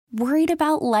Worried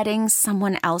about letting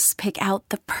someone else pick out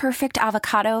the perfect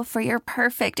avocado for your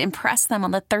perfect impress them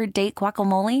on the third date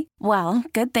guacamole? Well,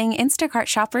 good thing Instacart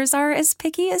shoppers are as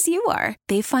picky as you are.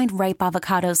 They find ripe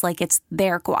avocados like it's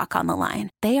their guac on the line.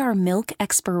 They are milk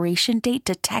expiration date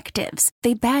detectives.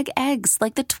 They bag eggs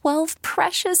like the 12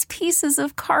 precious pieces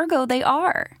of cargo they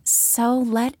are. So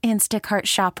let Instacart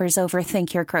shoppers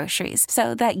overthink your groceries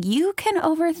so that you can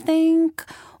overthink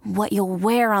what you'll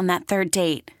wear on that third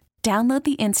date. Download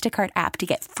the Instacart app to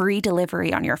get free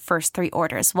delivery on your first 3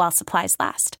 orders while supplies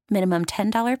last. Minimum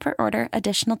 $10 per order.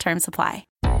 Additional terms apply.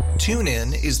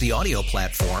 TuneIn is the audio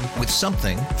platform with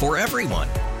something for everyone.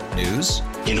 News.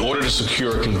 In order to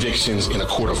secure convictions in a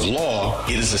court of law,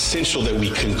 it is essential that we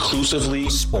conclusively.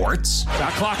 Sports.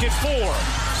 Shot clock at 4.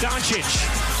 Doncic.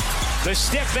 The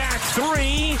step back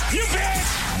 3. You bet.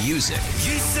 Music.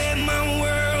 You set my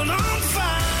world on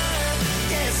fire.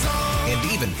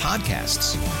 And even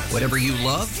podcasts. Whatever you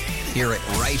love, hear it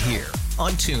right here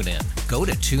on TuneIn. Go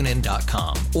to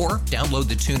TuneIn.com or download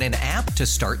the TuneIn app to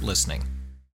start listening.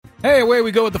 Hey, away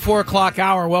we go with the 4 o'clock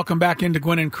hour. Welcome back into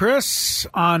Gwynn and Chris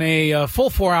on a full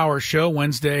 4-hour show.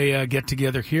 Wednesday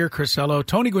get-together here. Chris Ello,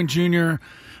 Tony Gwynn Jr.,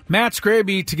 Matt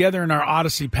Scraby together in our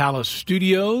Odyssey Palace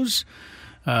studios.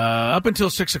 Up until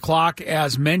 6 o'clock,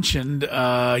 as mentioned,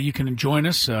 you can join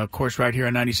us, of course, right here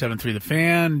on 97.3 The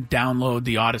Fan. Download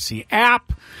the Odyssey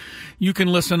app. You can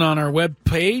listen on our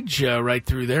webpage right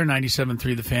through there,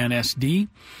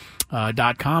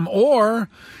 97.3thefansd.com. Or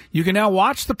you can now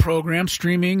watch the program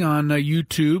streaming on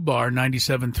YouTube, our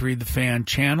 97.3 The Fan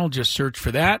channel. Just search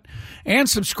for that and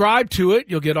subscribe to it.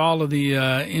 You'll get all of the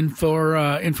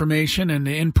information and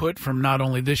the input from not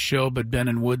only this show, but Ben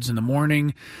and Woods in the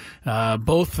Morning.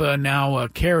 Both now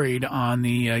carried on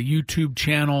the YouTube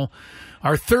channel.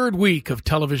 Our third week of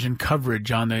television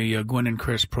coverage on the Gwynn and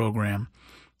Chris program.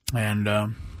 And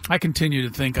I continue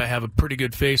to think I have a pretty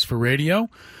good face for radio.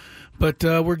 But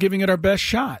we're giving it our best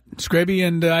shot, Scraby,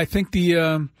 and I think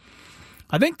the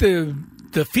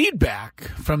feedback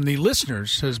from the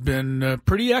listeners has been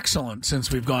pretty excellent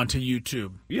since we've gone to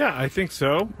YouTube. Yeah, I think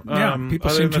so. Yeah,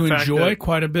 people seem to enjoy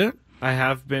quite a bit. I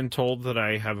have been told that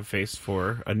I have a face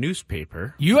for a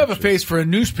newspaper. You have a face for a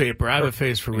newspaper. I have a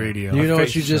face for radio. You know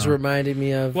what you just reminded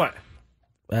me of? What?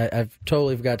 I've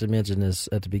totally forgot to mention this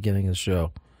at the beginning of the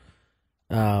show.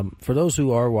 For those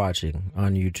who are watching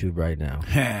on YouTube right now,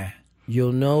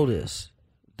 you'll notice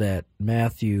that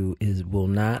Matthew will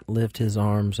not lift his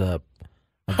arms up.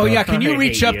 Oh yeah, can you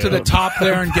reach up to the top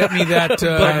there and get me that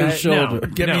shoulder?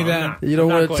 Me that. You don't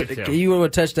want to. You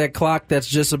want to touch that clock that's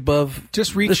just above.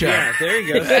 Just reach out. Yeah, there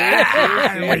you go.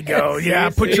 There we go. Yeah,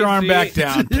 put your arm back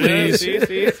down, please.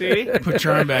 See. Put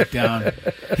your arm back down.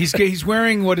 He's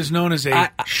wearing what is known as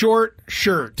a short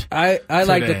shirt. I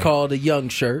like to call it a young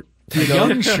shirt. You know?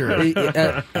 Young shirt.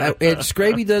 And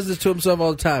Scraby does this to himself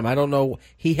all the time. I don't know.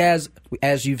 He has,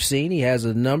 as you've seen, he has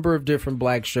a number of different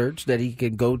black shirts that he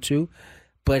can go to,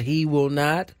 but he will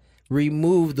not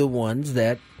remove the ones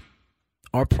that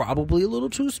are probably a little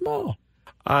too small.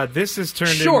 This has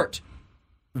turned short.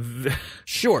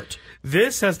 Short.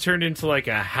 This has turned into like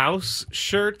a house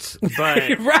shirt,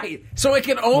 but right. So it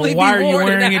can only be why worn are you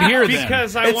wearing it here then?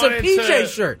 Because it's a PJ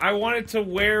shirt. I wanted to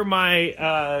wear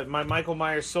my my Michael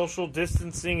Myers social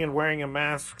distancing and wearing a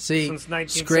mask since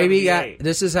 1978. Scraby,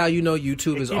 this is how you know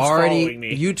YouTube is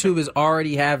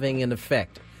already having an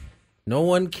effect. No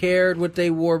one cared what they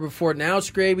wore before. Now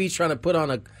Scraby's trying to put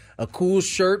on a cool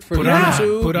shirt for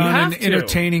YouTube. Put on an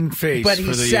entertaining face. But he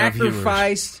for the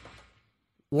sacrificed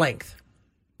length.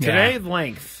 Today,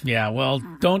 length. Yeah, well,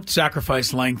 don't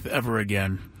sacrifice length ever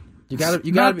again. You got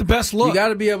the best look. You got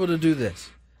to be able to do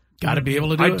this. Got to be able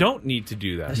to do it. I don't need to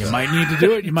do that. You might need to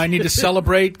do it. You might need to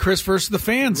celebrate Chris versus the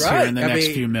fans here in the next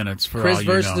few minutes. For Chris all you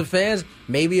versus know. the fans,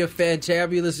 maybe a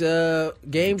fantabulous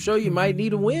game show. You might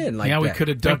need a win. We could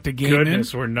have ducked a game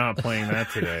Goodness, we're not playing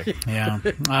that today.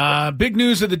 Yeah. Big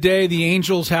news of the day: the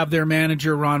Angels have their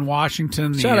manager Ron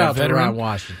Washington, Shout out veteran, to Ron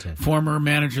Washington, former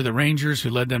manager of the Rangers,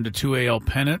 who led them to 2 AL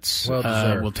pennants.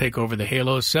 Will take over the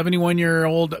Halos.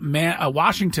 71-year-old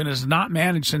Washington has not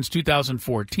managed since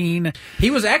 2014.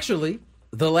 He was actually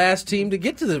the last team to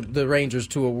get to the Rangers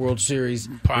to a World Series.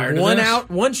 Prior to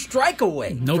one strike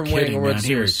away from winning a World Series.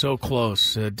 He was so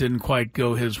close. Didn't quite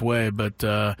go his way,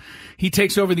 but he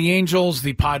takes over the Angels.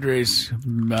 The Padres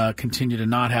continue to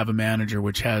not have a manager,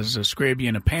 which has Scraby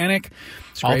in a panic.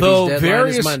 Although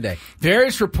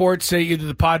various reports say either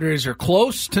the Padres are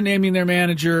close to naming their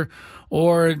manager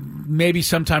or maybe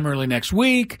sometime early next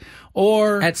week,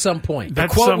 or at some point. The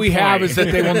quote we have is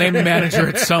that they will name a manager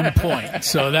at some point.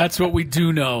 So that's what we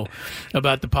do know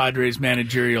about the Padres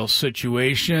managerial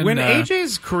situation. When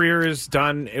AJ's career is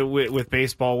done with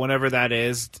baseball, whenever that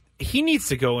is, he needs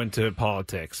to go into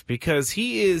politics because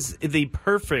he is the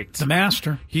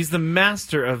master. He's the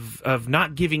master of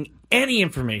not giving any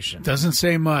information. Doesn't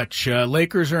say much.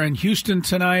 Lakers are in Houston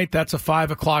tonight. That's a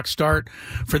 5 o'clock start.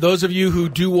 For those of you who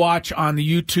do watch on the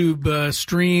YouTube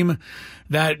stream,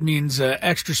 that means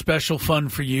extra special fun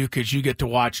for you because you get to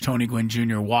watch Tony Gwynn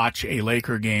Jr. watch a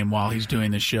Laker game while he's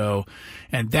doing the show.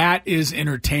 And that is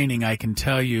entertaining, I can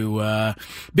tell you.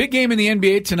 Big game in the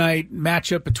NBA tonight,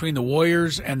 matchup between the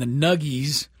Warriors and the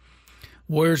Nuggies.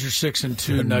 Warriors are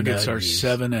 6-2, Nuggets are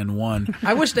 7-1.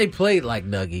 I wish they played like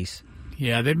Nuggies.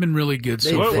 Yeah, they've been really good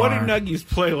so far. What do Nuggies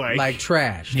play like? Like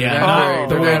trash. Yeah,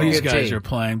 the way these guys are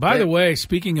playing. By the way,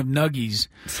 speaking of Nuggies,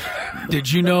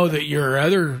 did you know that your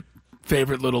other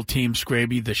favorite little team,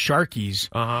 Scraby, the Sharkies,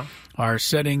 are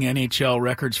setting NHL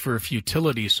records for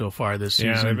futility so far this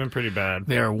season? Yeah, they've been pretty bad.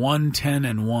 They are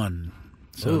 1-10-1,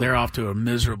 so they're off to a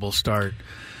miserable start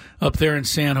up there in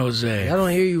San Jose. I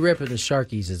don't hear you repping the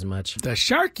Sharkies as much. The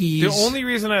Sharkies. The only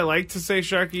reason I like to say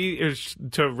Sharky is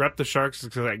to rep the Sharks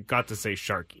because I got to say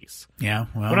Sharkies. Yeah,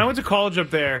 well. When I went to college up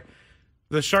there,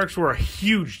 the Sharks were a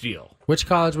huge deal. Which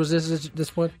college was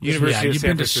this one? University of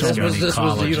San Francisco. This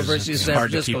was the University of San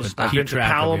Francisco. I've been to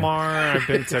Palomar. I've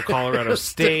been to Colorado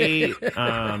State.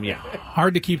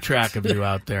 Hard to keep track of you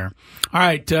out there. All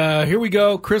right, here we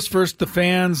go. Chris versus the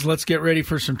fans. Let's get ready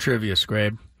for some trivia,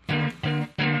 Scrabe.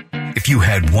 If you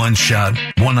had one shot,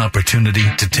 one opportunity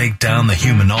to take down the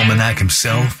human almanac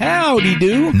himself, howdy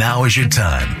do. Now is your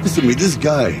time. Listen to me, this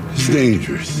guy is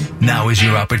dangerous. Now is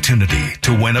your opportunity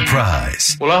to win a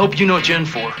prize. Well, I hope you know what you're in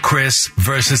for. Chris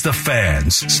versus the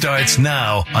fans starts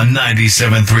now on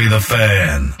 97.3 The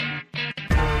Fan.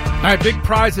 All right, big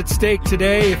prize at stake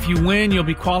today. If you win, you'll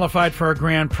be qualified for our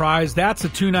grand prize. That's a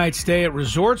 2-night stay at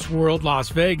Resorts World Las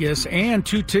Vegas and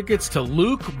 2 tickets to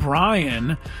Luke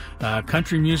Bryan.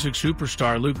 Country music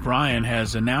superstar Luke Bryan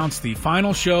has announced the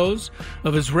final shows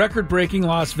of his record-breaking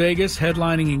Las Vegas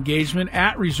headlining engagement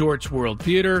at Resorts World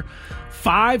Theater.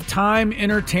 5-time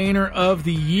Entertainer of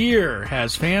the Year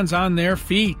has fans on their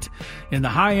feet in the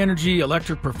high-energy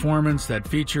electric performance that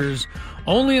features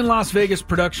only in Las Vegas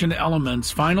production elements.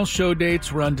 Final show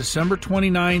dates run December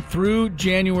 29th through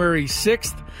January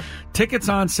 6th. Tickets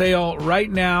on sale right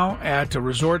now at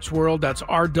Resorts World. That's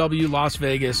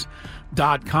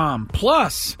rwlasvegas.com.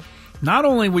 Plus, not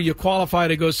only will you qualify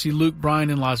to go see Luke Bryan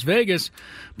in Las Vegas,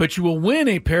 but you will win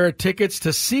a pair of tickets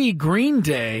to see Green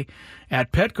Day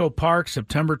at Petco Park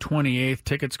September 28th.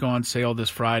 Tickets go on sale this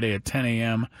Friday at 10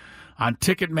 a.m. on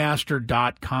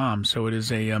Ticketmaster.com. So it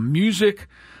is a music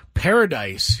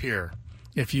paradise here.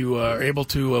 If you are able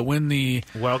to win the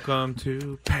Welcome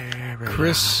to Paradise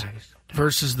Chris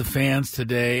versus the fans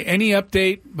today. Any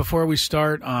update before we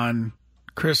start on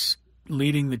Chris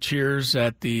leading the cheers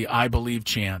at the I Believe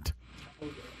chant?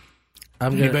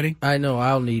 Anybody? I know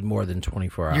I'll need more than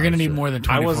 24 hours. You're going to need more than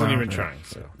 24 hours. I wasn't even trying.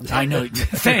 So. I know.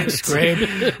 Thanks, Greg.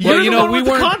 Well,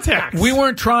 we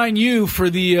weren't trying you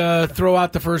for the throw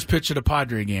out the first pitch of the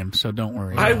Padre game, so don't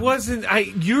worry. I wasn't.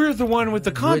 You're the one with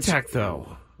the contact,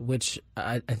 though. Which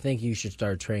I think you should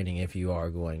start training if you are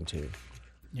going to.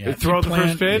 Yeah, throw the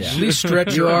first pitch. Yeah. At least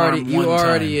stretch your arm. You're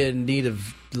already in need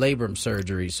of labrum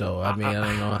surgery, so I mean I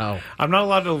don't know how. I'm not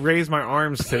allowed to raise my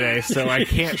arms today, so I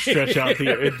can't stretch out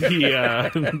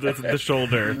the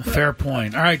shoulder. Fair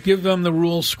point. All right, give them the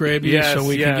rules, Scraby, so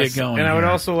we can get going. And I would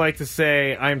also like to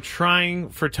say I'm trying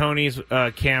for Tony's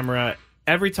camera.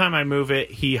 Every time I move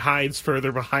it, he hides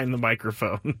further behind the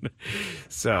microphone.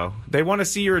 So they want to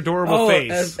see your adorable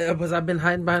face. Was I been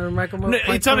hiding behind the microphone? No,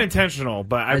 it's unintentional,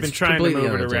 but I've been trying to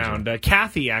move it around.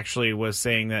 Kathy actually was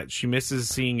saying that she misses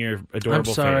seeing your adorable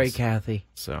face. I'm sorry, Kathy.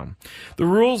 So the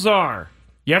rules are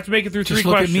you have to make it through Just 3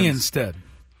 look questions. At me instead.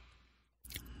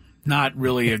 Not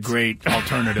really a great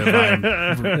alternative.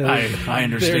 I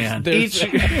understand.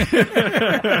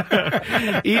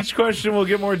 Each question will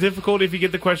get more difficult. If you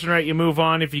get the question right, you move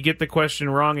on. If you get the question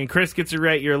wrong and Chris gets it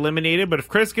right, you're eliminated. But if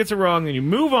Chris gets it wrong, then you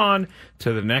move on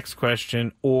to the next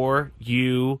question or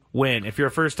you win. If you're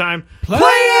a first-time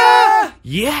player,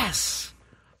 yes.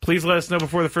 Please let us know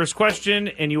before the first question,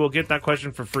 and you will get that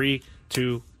question for free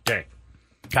today.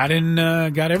 Got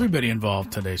everybody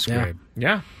involved today, Scrape.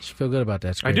 Yeah. Should feel good about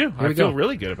that, Scrape. I do. I feel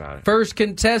really good about it. First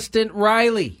contestant,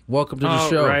 Riley. Welcome to the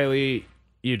show. Riley,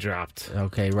 you dropped.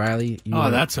 Okay, Riley.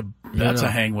 That's a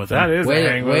hang with him. That is a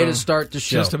hang with him. Way to start the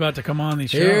show. Just about to come on the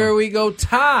show. Here we go,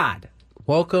 Todd.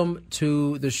 Welcome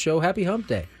to the show. Happy Hump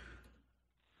Day.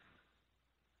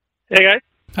 Hey, guys.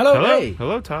 Hello. Hello. Hey.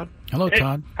 Hello, Todd. Hello, Hey,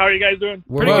 Todd. how are you guys doing?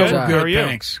 We're Pretty well, good. Todd. How are you?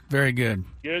 Thanks. Very good.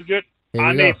 Good, good. Here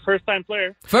I'm we a go. first-time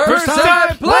player. First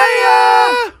time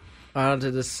player! On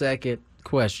to the second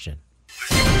question.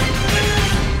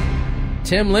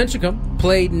 Tim Lincecum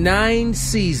played 9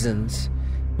 seasons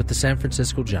with the San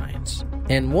Francisco Giants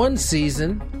and 1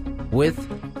 season with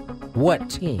what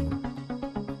team?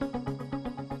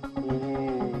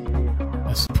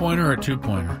 That's a pointer or a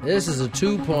 2-pointer? This is a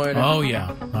 2-pointer. Oh,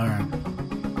 yeah. All right.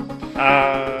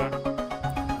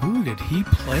 Who did he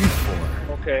play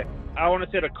for? Okay. I want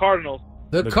to say the Cardinals.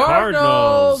 The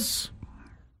Cardinals.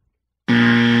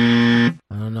 I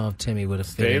don't know if Timmy would have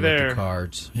fit Stay in with there. the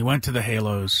Cards. He went to the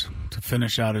Halos to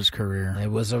finish out his career.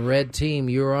 It was a red team.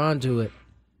 You were onto it.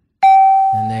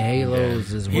 And the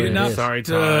Halos is He what did it not, is. Sorry,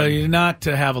 Todd. he did not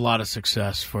have a lot of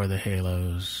success for the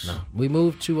Halos. No. We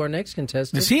move to our next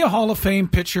contestant. Is he a Hall of Fame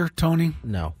pitcher, Tony?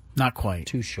 No. Not quite.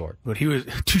 Too short. But he was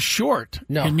too short.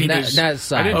 No, I mean, not his,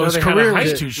 size. I didn't know his they had career a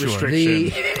height was too short. restriction.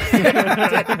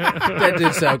 That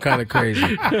did sound kind of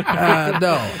crazy.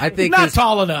 No, I think Not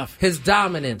tall enough. his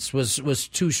dominance was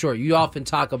too short. You often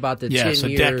talk about the 10 Yes, a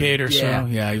year, decade or so. Yeah,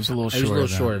 Yeah, he was a little he short. was a little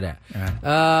short of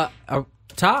that.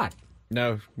 Todd.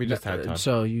 No, we just had Todd.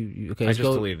 So you okay? I Let's just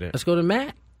go, deleted it. Let's go to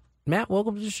Matt. Matt,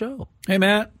 welcome to the show. Hey,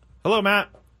 Matt. Hello, Matt.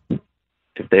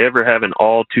 If they ever have an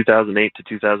all 2008 to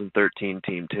 2013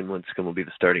 team, Tim Lincecum will be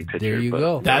the starting pitcher. There you but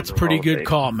go. That's a pretty good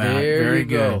call, Matt. There Very you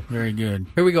good. go. Very good.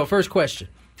 Here we go. First question.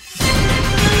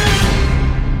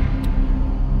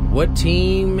 What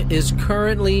team is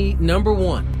currently number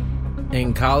 1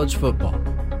 in college football?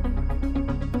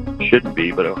 Shouldn't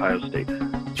be, but Ohio State.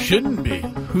 Shouldn't be.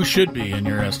 Who should be, in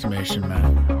your estimation, Matt? I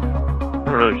don't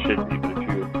know, it shouldn't be, but if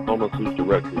you almost lose to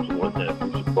Rutgers and whatnot,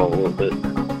 you should fall a little bit.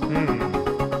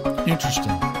 Interesting.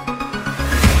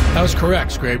 That was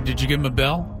correct, Scrape. Did you give him a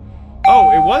bell?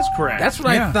 Oh, it was correct. That's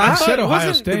what Yeah, I thought. I said it Ohio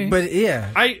wasn't- State. But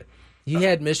yeah, I he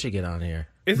had Michigan on here.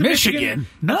 is it Michigan?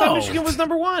 I thought No. Michigan was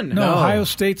number 1. No, Ohio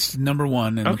State's number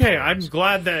 1. In Okay, the I'm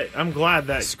glad that I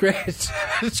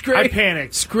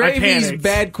panicked. Scravy's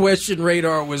bad question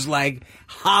radar was like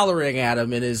hollering at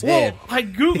him in his head. Well, I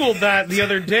Googled that the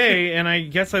other day, and I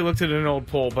guess I looked at an old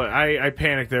poll, but I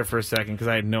panicked there for a second because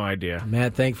I had no idea.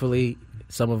 Matt, thankfully,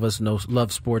 some of us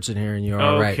love sports in here, and you're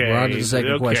all right. We're on to the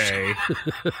second question.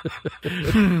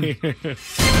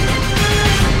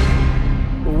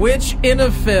 Which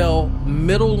NFL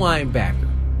middle linebacker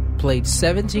played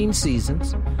 17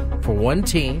 seasons for one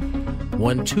team,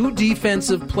 won 2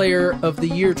 Defensive Player of the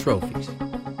Year trophies?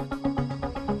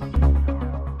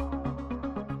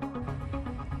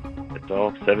 It's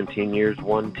all 17 years,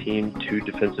 1 team, 2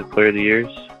 Defensive Player of the Years.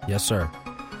 Yes, sir.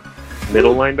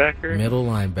 Middle linebacker, Middle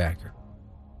linebacker.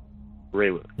 Ray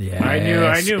Lewis. Yeah, I knew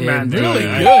Matt. indeed. Really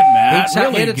good, Matt. He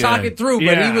Really had to talk good. it through,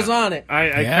 but he was on it. I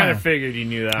Yeah. kind of figured you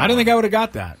knew that. I don't think I would have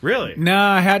got that. Really? No,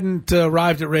 I hadn't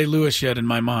arrived at Ray Lewis yet in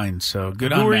my mind, so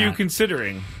good on Who were Matt. you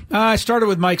considering? I started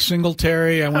with Mike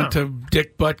Singletary. I went to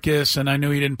Dick Butkus, and I knew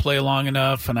he didn't play long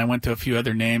enough, and I went to a few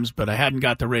other names, but I hadn't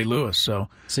got to Ray Lewis. So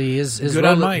See, his Good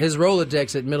on Mike. his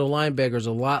Rolodex at middle linebacker is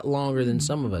a lot longer than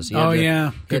some of us. He had Oh, to-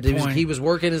 yeah. Good he was- point. he was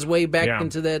working his way back Yeah.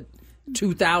 into that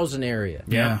 2000 area.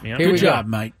 yeah, Yeah. Here good we go. job,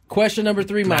 Mike. Question number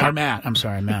 3, Mike. Or Matt. I'm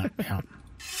sorry, Matt. Yeah.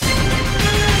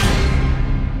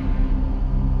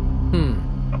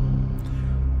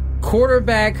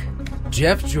 Quarterback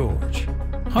Jeff George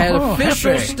had Oh,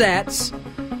 official Hefe.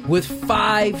 stats with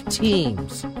 5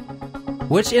 teams.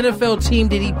 Which NFL team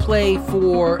did he play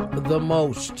for the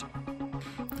most?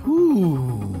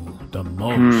 Ooh, the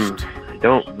most. I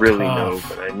don't really know,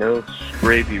 Tough. but I know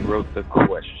Scravy wrote the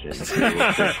question. He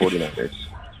wrote the 49ers.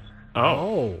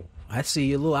 Oh, I see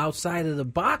you a little outside of the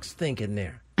box thinking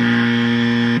there.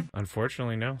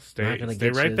 Unfortunately, no. Not Stay gonna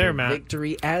get right you there, the Matt.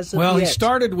 Victory as of Well, he yet.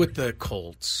 started with the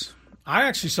Colts. I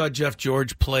actually saw Jeff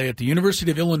George play at the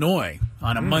University of Illinois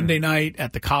on a Monday night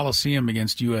at the Coliseum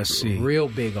against USC. Real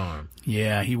big arm.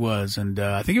 Yeah, he was, and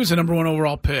I think he was the number 1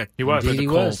 overall pick. He was. for Indeed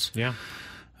the he Colts. was. Yeah.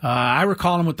 I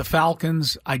recall him with the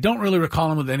Falcons. I don't really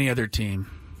recall him with any other team,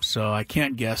 so I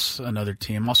can't guess another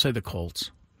team. I'll say the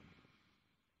Colts.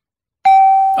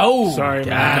 Oh, Sorry, God,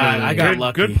 Matt. I got Good-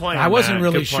 lucky. good plan, I wasn't Matt.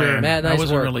 really Good plan. sure. Matt, I nice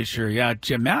wasn't work. really sure. Yeah,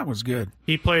 Matt was good.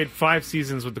 He played 5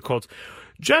 seasons with the Colts.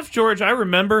 Jeff George, I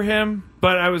remember him,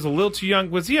 but I was a little too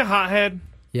young. Was he a hothead?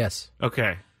 Yes.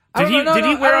 Okay. I Did don't he know- did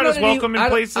he no, wear I out don't his know that he- welcome in I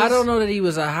don't- places? I don't know that he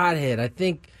was a hothead. I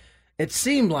think it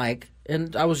seemed like,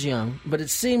 and I was young, but it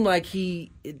seemed like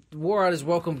he wore out his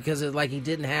welcome because he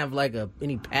didn't have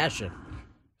any passion.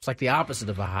 It's like the opposite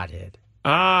of a hothead.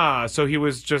 Ah, so he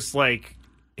was just like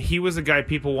he was a guy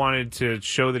people wanted to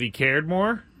show that he cared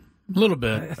more. A little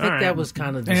bit. I think that was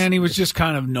kind of... And he was just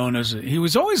kind of known as... He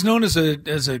was always known as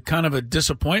a kind of a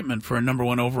disappointment for a number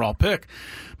one overall pick.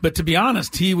 But to be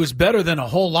honest, he was better than a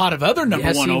whole lot of other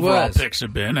number one overall picks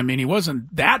have been. I mean, he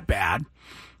wasn't that bad.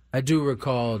 I do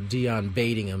recall Dion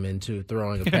baiting him into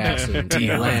throwing a pass and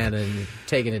land and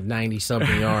taking it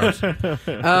 90-something yards.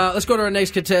 Let's go to our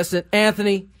next contestant.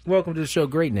 Anthony, welcome to the show.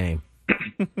 Great name.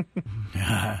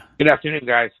 Good afternoon,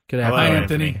 guys. Good afternoon. Hi,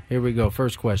 Anthony. Here we go.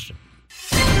 First question.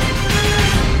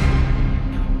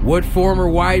 What former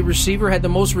wide receiver had the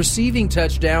most receiving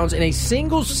touchdowns in a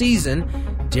single season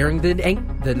during the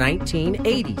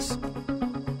 1980s?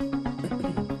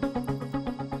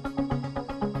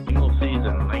 Single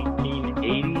season,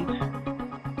 1980s.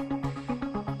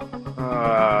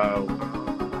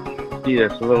 See,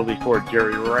 that's a little before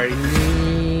Jerry Rice.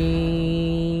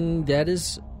 That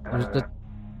is...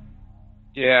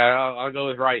 Yeah, I'll go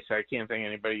with Rice. I can't think of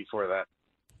anybody before that.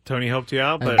 Tony helped you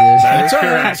out, but that's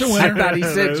correct. That's a winner. I thought he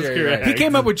said Jerry Rice. He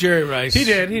came up with Jerry Rice. He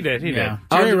did. Yeah.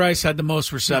 Jerry Rice had the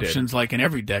most receptions, like in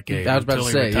every decade. I was about to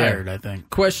say, retired, I think.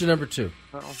 Question number 2.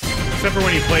 Except for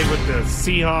when he played with the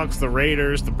Seahawks, the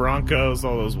Raiders, the Broncos,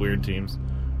 all those weird teams.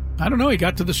 I don't know. He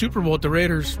got to the Super Bowl with the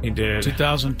Raiders. He did.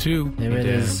 2002. Him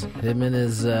and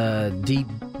his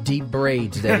deep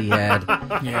braids that he had.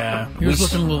 Yeah. He was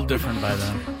looking a little different by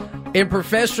then. In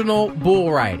professional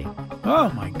bull riding. Oh,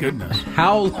 my goodness.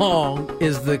 How long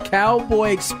is the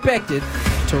cowboy expected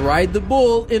to ride the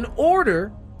bull in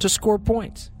order to score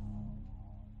points?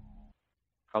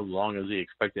 How long is he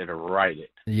expected to ride it?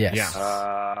 Yes. Yeah.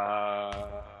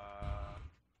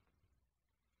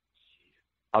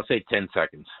 I'll say 10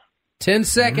 seconds. 10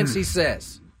 seconds, he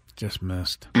says. Just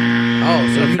missed.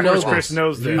 Oh, so you know this. Chris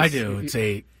knows this. I do. It's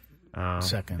 8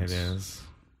 seconds. It is.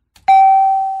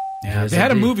 Yeah, they had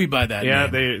a movie by that. Yeah,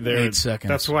 name. they're 8 seconds.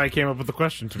 That's why I came up with the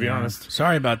question, to be honest.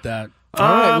 Sorry about that.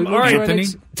 All right, Anthony.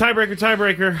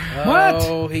 Tiebreaker. What?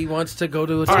 Oh, he wants to go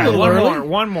to a All tie. right,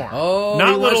 one more. Oh, not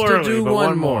he a little wants to early, do but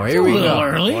one more. Here we go.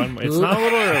 Early? It's not a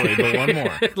little early, but one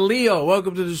more. Leo,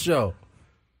 welcome to the show.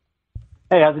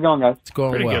 Hey, how's it going, guys? It's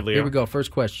going Pretty well. good, Leo. Here we go. First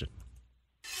question.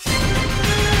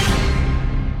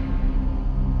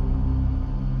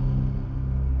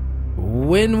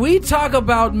 When we talk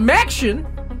about Maction,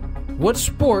 what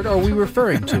sport are we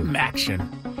referring to? Maction.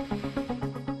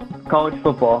 College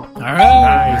football. All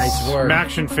right. Nice work.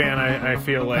 Maction fan, I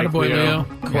feel like. Attaboy, Leo.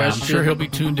 Question. Yeah, I'm sure he'll be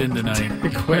tuned in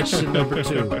tonight. Question number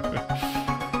 2.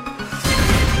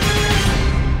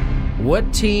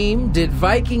 What team did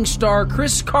Viking star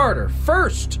Chris Carter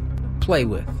first play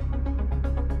with?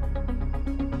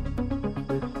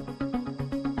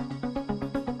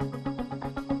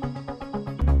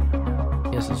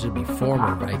 Guess it should be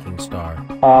former Viking star.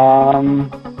 I'm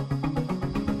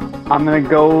gonna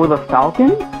go the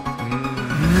Falcons.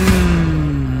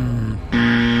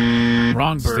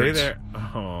 Wrong birds. Stay there.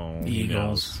 Oh,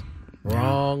 Eagles.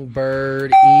 Wrong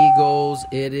bird. Eagles.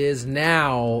 It is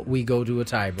now. We go to a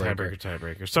tiebreaker.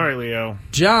 Tiebreaker. Sorry, Leo.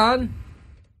 John.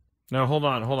 No, hold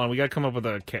on. We got to come up with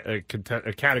a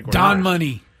category. Don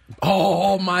Money.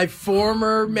 Oh, my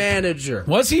former manager.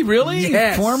 Was he really?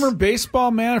 Yes. Former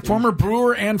baseball man, former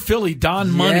Brewer and Philly,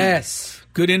 Don Money. Yes.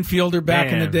 Good infielder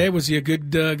back in the day. Was he a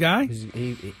good guy?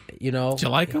 He, you know, did you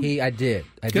like him? I did.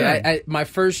 My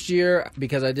first year,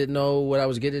 because I didn't know what I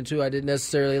was getting into, I didn't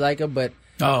necessarily like him, but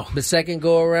the second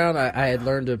go around, I had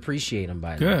learned to appreciate him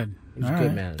by now. Good. He was a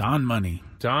good man. Don Money.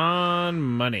 Don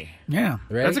Money. Yeah.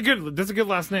 Ready? That's a good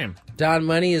last name. Don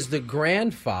Money is the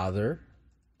grandfather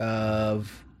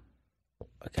of,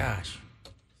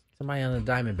 somebody on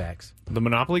the Diamondbacks. The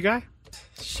Monopoly guy?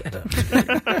 Shut up.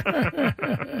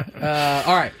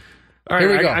 All right. Here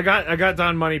we go. I got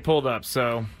Don Money pulled up,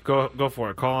 so go for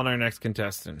it. Call on our next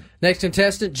contestant. Next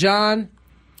contestant, John.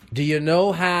 Do you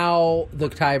know how the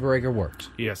tiebreaker works?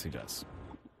 Yes, he does.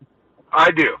 I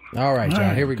do. All right,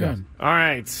 John. Here we go. All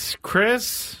right,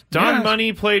 Chris. Don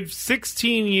Money played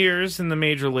 16 years in the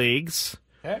major leagues.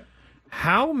 Okay.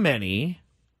 How many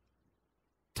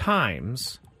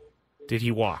times did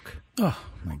he walk? Oh,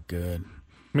 my good.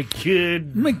 My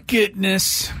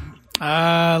goodness.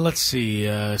 Let's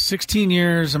see. 16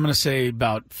 years, I'm going to say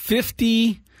about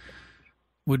 50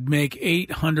 would make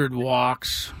 800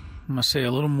 walks. I'm going to say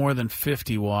a little more than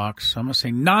 50 walks. I'm going to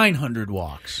say 900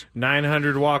 walks.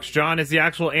 900 walks. John, is the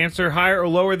actual answer higher or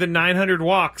lower than 900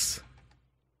 walks?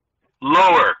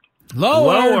 Lower.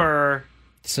 Lower.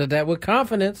 Said that with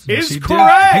confidence. Is Yes,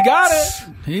 correct.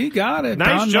 He got it.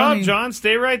 Nice Don job, Money. John.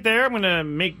 Stay right there. I'm going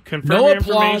to confirm No your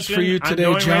applause information. for you I'm today,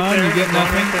 going John. Right there. You get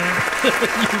nothing?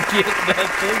 You get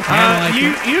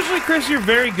nothing. Usually, Chris, you're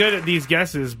very good at these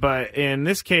guesses, but in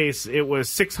this case, it was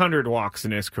 600 walks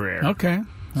in his career. Okay.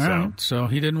 All right. So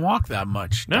he didn't walk that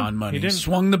much, Don Money. He didn't.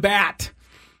 Swung the bat.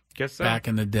 Guess so. Back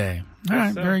in the day. All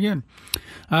right, so. very good.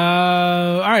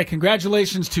 All right,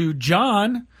 congratulations to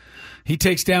John. He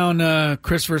takes down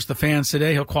Chris versus the Fans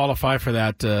today. He'll qualify for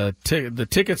that the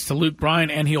tickets to Luke Bryan,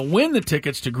 and he'll win the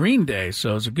tickets to Green Day.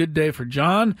 So it's a good day for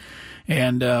John.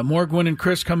 And more Gwynn and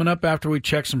Chris coming up after we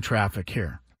check some traffic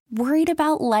here. Worried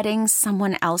about letting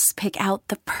someone else pick out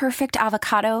the perfect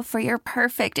avocado for your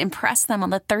perfect impress them on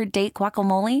the third date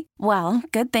guacamole? Well,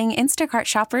 good thing Instacart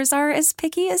shoppers are as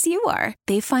picky as you are.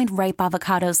 They find ripe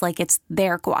avocados like it's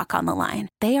their guac on the line.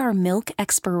 They are milk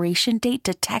expiration date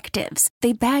detectives.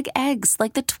 They bag eggs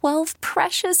like the 12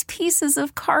 precious pieces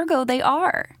of cargo they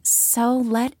are. So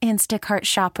let Instacart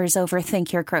shoppers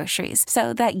overthink your groceries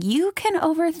so that you can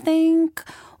overthink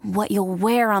what you'll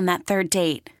wear on that third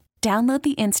date. Download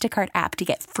the Instacart app to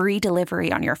get free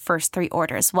delivery on your first 3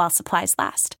 orders while supplies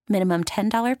last. Minimum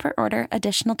 $10 per order.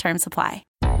 Additional terms apply.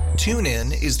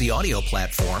 TuneIn is the audio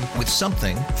platform with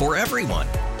something for everyone.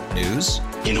 News.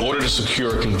 In order to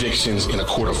secure convictions in a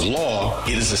court of law,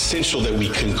 it is essential that we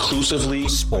conclusively.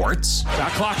 Sports.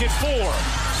 Shot clock at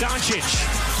 4.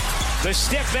 Doncic. The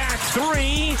step back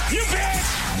 3. You bet.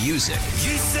 Music.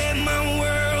 You set my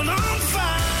world on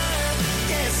fire.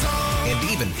 Yes, and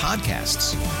even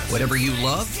podcasts. Whatever you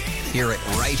love, hear it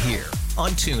right here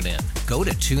on TuneIn. Go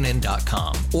to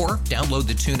TuneIn.com or download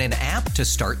the TuneIn app to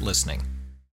start listening.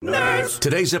 Nerds.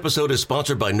 Today's episode is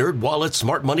sponsored by NerdWallet's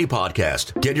Smart Money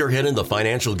Podcast. Get your head in the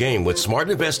financial game with smart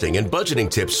investing and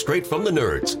budgeting tips straight from the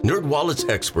nerds. NerdWallet's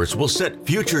experts will set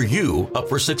future you up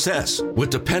for success with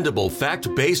dependable,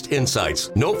 fact-based insights.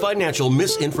 No financial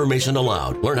misinformation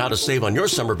allowed. Learn how to save on your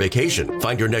summer vacation,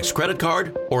 find your next credit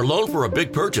card, or loan for a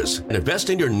big purchase, and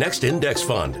invest in your next index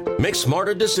fund. Make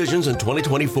smarter decisions in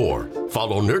 2024.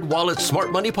 Follow NerdWallet's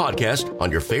Smart Money Podcast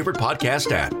on your favorite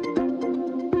podcast app.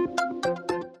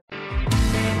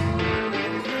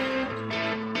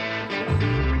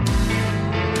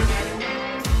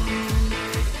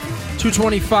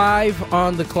 .225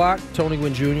 on the clock. Tony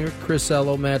Gwynn Jr., Chris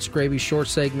Ello, Matt Scraby. Short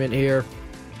segment here.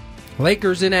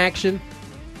 Lakers in action.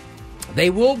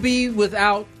 They will be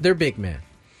without their big man.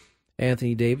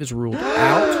 Anthony Davis ruled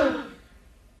out.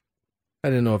 I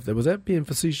didn't know if that was that being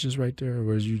facetious right there, or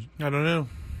was you? I don't know.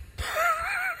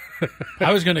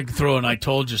 I was going to throw an "I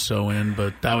told you so" in,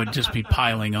 but that would just be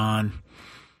piling on.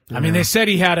 I mean, they said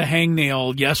he had a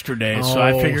hangnail yesterday, so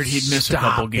I figured he'd miss a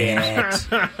couple games.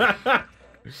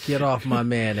 Get off my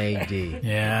man, AD.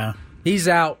 Yeah. He's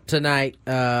out tonight.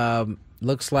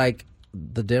 Looks like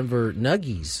the Denver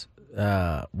Nuggets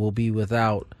will be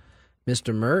without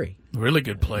Mr. Murray. Really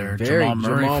good player. Jamal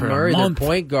Murray, their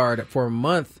point guard for a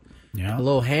month. Yeah. A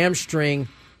little hamstring.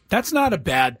 That's not a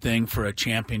bad thing for a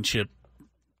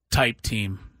championship-type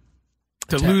team.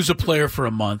 To lose a player for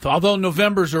a month, although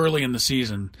November's early in the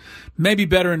season, maybe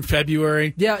better in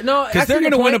February. Yeah, no, because they're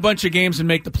going to win a bunch of games and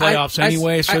make the playoffs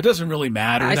anyway, so it doesn't really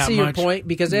matter that much. I see your point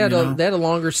because they had a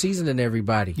longer season than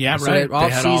everybody. Yeah, so right. They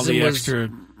had all the extra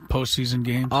postseason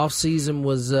games. Off season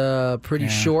was pretty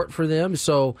short for them,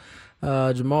 so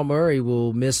Jamal Murray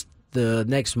will miss the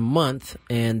next month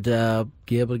and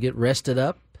be able to get rested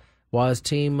up. While his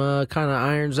team kind of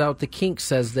irons out the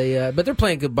kinks as they, but they're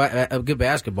playing good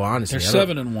basketball. Honestly, they're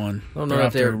 7-1. I don't know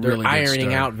that they're really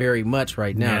ironing out very much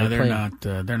right now.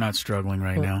 Yeah, they're not struggling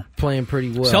right now. Playing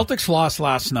pretty well. Celtics lost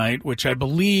last night, which I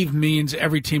believe means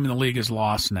every team in the league is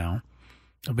lost now.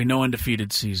 There'll be no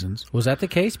undefeated seasons. Was that the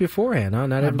case beforehand? Huh?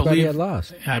 Not everybody had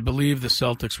lost. I believe the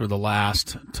Celtics were the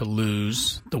last to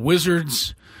lose. The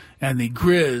Wizards and the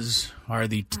Grizz are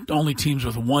the only teams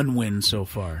with one win so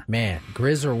far. Man,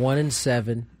 Grizz are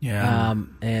 1-7. Yeah.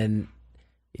 And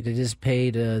they just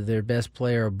paid their best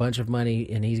player a bunch of money,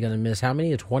 and he's going to miss how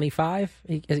many? 25?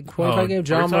 25 games?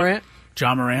 John Morant?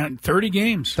 John Morant, 30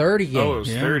 games. 30 games. Oh, it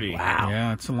was 30. Wow.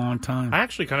 Yeah, it's a long time. I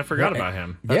actually kind of forgot about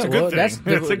him. That's a good thing.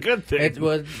 That's a good thing. It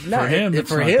was not, for him, it's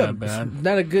for not him, that bad. It's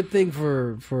not a good thing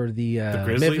for the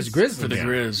Memphis Grizzlies. For the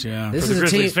Grizz, yeah. This for is the a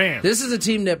Grizzlies team. fans. This is a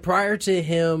team that prior to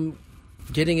him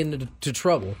getting into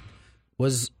trouble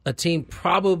was a team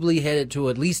probably headed to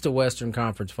at least a Western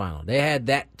Conference final. They had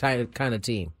that kind of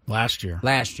team last year.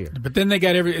 But then they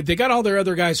got all their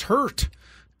other guys hurt.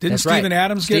 Didn't Steven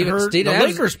Adams get hurt? The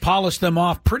Lakers polished them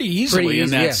off pretty easily in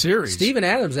that series. Steven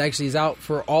Adams actually is out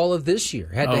for all of this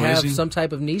year. Had to have some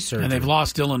type of knee surgery. And they've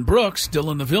lost Dylan Brooks,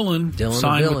 Dylan the Villain,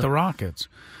 signed with the Rockets.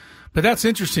 But that's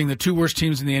interesting. The two worst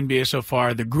teams in the NBA so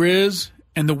far, the Grizz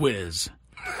and the Wiz.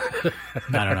 I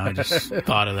don't know. I just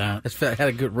thought of that. It had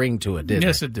a good ring to it, didn't it?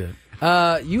 Yes, it did.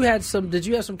 You had some. Did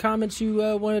you have some comments you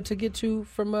wanted to get to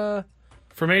from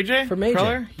From AJ? From AJ.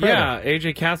 Preller? Yeah,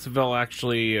 AJ Cassavell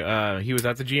actually, he was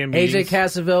at the GM meetings. AJ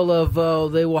Cassavell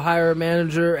of They Will Hire a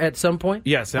Manager at some point?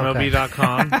 Yes,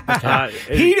 MLB.com.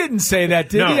 He didn't say that,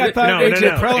 did he? I thought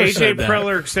AJ Preller said that. AJ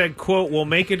Preller said, quote, "We'll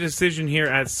make a decision here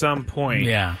at some point."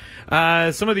 Yeah.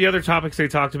 Some of the other topics they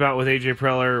talked about with AJ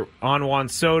Preller on Juan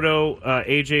Soto,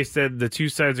 AJ said the two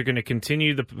sides are going to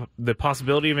continue the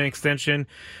possibility of an extension,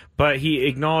 but he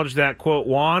acknowledged that, quote,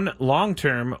 Juan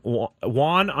long-term,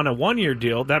 Juan on a one-year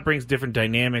deal, that brings different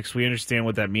dynamics. We understand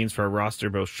what that means for our roster,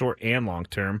 both short and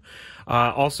long-term.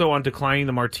 Also on declining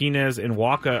the Martinez and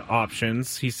Waka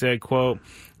options, he said, quote,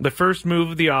 "The first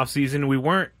move of the offseason, we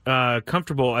weren't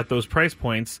comfortable at those price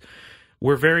points.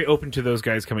 We're very open to those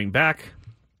guys coming back."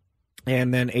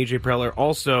 And then AJ Preller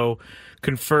also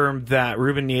confirmed that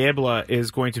Ruben Niebla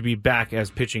is going to be back as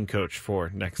pitching coach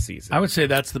for next season. I would say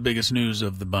that's the biggest news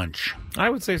of the bunch. I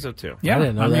would say so, too. Yeah,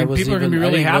 I mean, people are going to be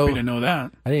really happy to know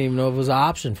that. I didn't even know it was an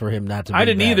option for him not to be I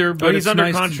didn't back. either, but he's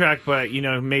under contract, but,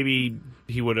 maybe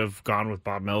he would have gone with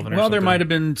Bob Melvin or Well, something. there might have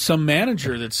been some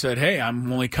manager that said, "Hey,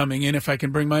 I'm only coming in if I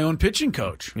can bring my own pitching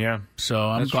coach." Yeah. So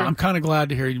I'm kind of glad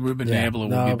to hear Ruben Niebla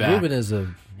will be back. Ruben is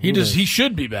he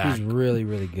should be back. He's really,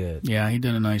 really good. Yeah, he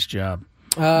did a nice job.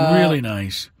 Really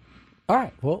nice. All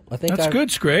right. Well, I think that's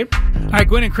good, Scrape. All right,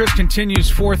 Gwynn and Chris continues.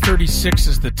 4:36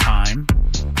 is the time.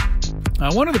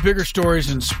 One of the bigger stories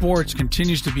in sports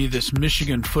continues to be this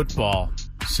Michigan football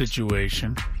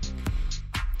situation.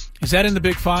 Is that in the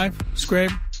Big Five,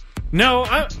 Scrape? No,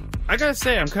 I gotta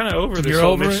say, I'm kind of over this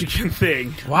whole Michigan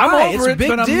thing. Why? I'm over it's a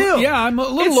big deal. I'm a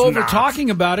little over talking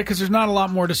about it because there's not a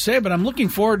lot more to say, but I'm looking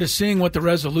forward to seeing what the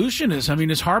resolution is. I mean,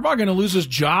 is Harbaugh going to lose his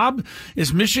job?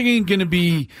 Is Michigan going to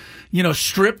be,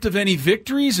 stripped of any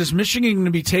victories? Is Michigan going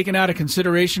to be taken out of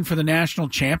consideration for the national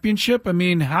championship? I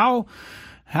mean, how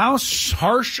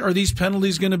harsh are these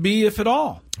penalties going to be, if at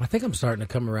all? I think I'm starting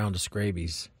to come around to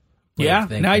Scraby's. Yeah,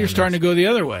 now you're starting to go the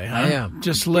other way. Huh? I am.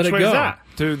 Just let Which it way go. is that?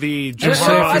 To the Just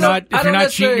say if you're not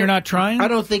cheating, you're not trying. I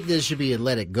don't think this should be a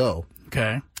let it go.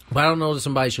 Okay, but I don't know that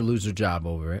somebody should lose their job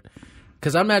over it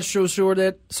because I'm not so sure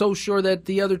that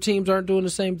the other teams aren't doing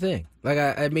the same thing. Like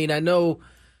I mean, I know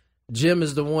Jim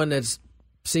is the one that's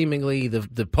seemingly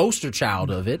the poster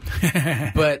child of it,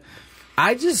 but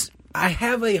I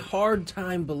have a hard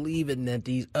time believing that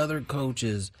these other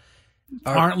coaches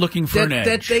aren't looking for an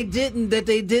edge. That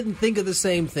they didn't think of the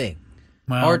same thing,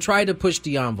 or try to push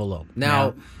the envelope.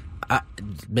 Now,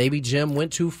 maybe Jim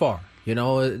went too far.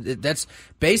 That's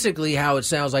basically how it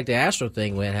sounds like the Astro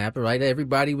thing happened, right?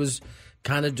 Everybody was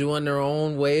kind of doing their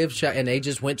own way of and they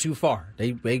just went too far.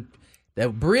 They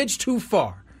bridged too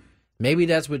far. Maybe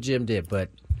that's what Jim did, but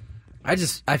I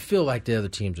feel like the other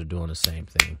teams are doing the same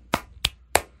thing.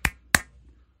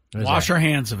 Wash our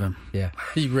hands of him. Yeah.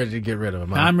 You ready to get rid of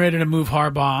him? I'm ready to move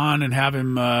Harbaugh on and have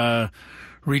him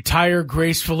retire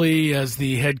gracefully as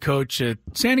the head coach at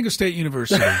San Diego State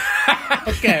University.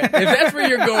 Okay. If that's where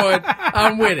you're going,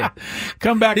 I'm with it.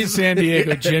 Come back to San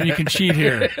Diego, Jim. You can cheat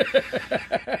here.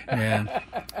 Yeah.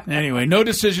 Anyway, no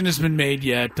decision has been made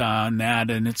yet on that,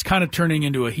 and it's kind of turning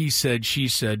into a he said, she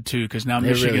said, too, because now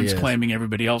Michigan's claiming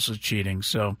everybody else is cheating.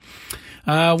 So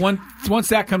once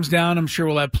that comes down, I'm sure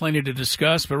we'll have plenty to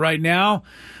discuss. But right now,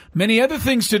 many other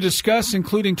things to discuss,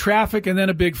 including traffic and then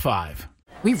a Big Five.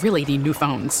 We really need new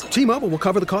phones. T-Mobile will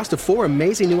cover the cost of 4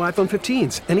 amazing new iPhone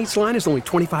 15s, and each line is only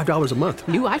 $25 a month.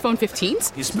 New iPhone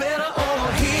 15s? It's better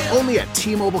over here. Only at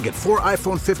T-Mobile, get 4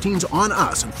 iPhone 15s on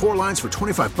us and 4 lines for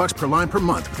 $25 per line per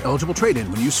month with eligible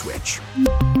trade-in when you switch.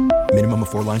 Minimum of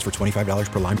 4 lines for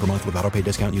 $25 per line per month with autopay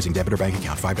discount using debit or bank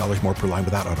account. $5 more per line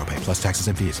without autopay, plus taxes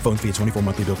and fees. Phone fee at 24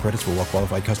 monthly bill credits for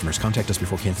well-qualified customers. Contact us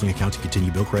before canceling account to continue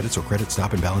bill credits or credit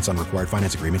stop and balance on required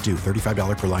finance agreement due.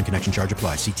 $35 per line connection charge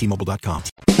applies. See T-Mobile.com.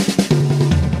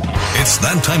 It's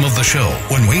that time of the show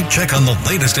when we check on the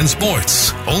latest in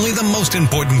sports. Only the most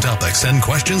important topics and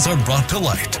questions are brought to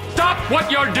light. Stop what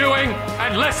you're doing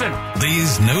and listen.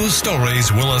 These news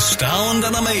stories will astound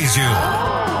and amaze you.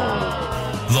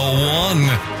 The one,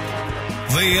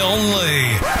 the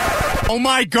only. Oh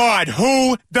my God,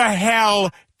 who the hell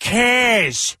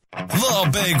cares? The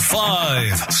Big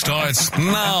Five starts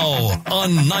now on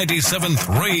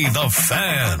 97.3 The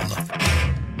Fan.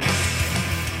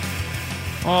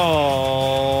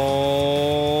 All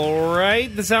right.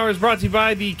 This hour is brought to you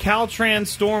by the Caltrans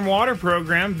Stormwater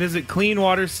Program. Visit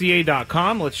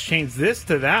cleanwaterca.com. Let's change this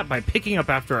to that by picking up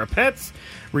after our pets,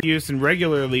 reuse and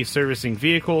regularly servicing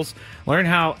vehicles. Learn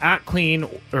how at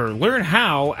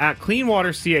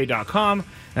cleanwaterca.com.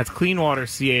 That's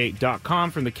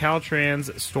cleanwaterca.com from the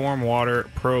Caltrans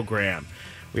Stormwater Program.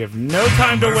 We have no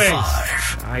time to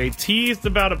waste. I teased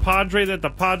about a Padre that the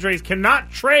Padres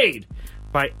cannot trade.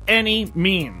 by any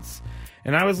means.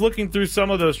 And I was looking through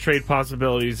some of those trade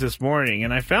possibilities this morning,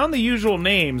 and I found the usual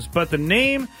names, but the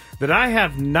name that I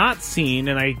have not seen,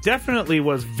 and I definitely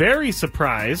was very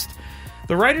surprised,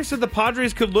 the writer said the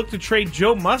Padres could look to trade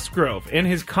Joe Musgrove in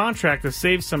his contract to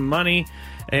save some money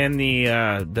and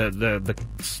the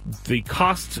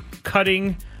cost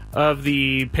cutting of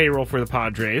the payroll for the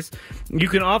Padres. You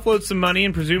can offload some money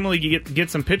and presumably get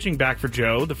some pitching back for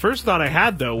Joe. The first thought I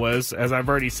had, though, was, as I've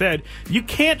already said, you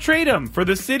can't trade him. For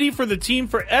the city, for the team,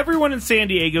 for everyone in San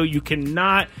Diego, you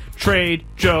cannot trade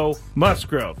Joe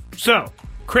Musgrove. So,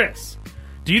 Chris,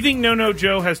 do you think No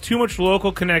Joe has too much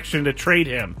local connection to trade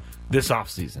him this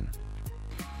offseason?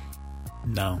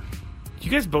 No. You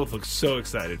guys both look so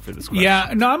excited for this question.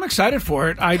 Yeah, no, I'm excited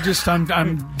for it.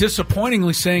 I'm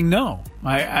disappointingly saying no.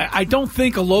 I don't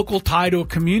think a local tie to a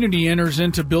community enters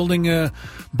into building a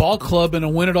ball club in a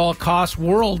win-at-all-cost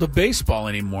world of baseball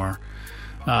anymore.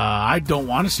 I don't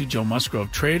want to see Joe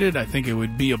Musgrove traded. I think it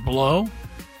would be a blow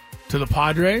to the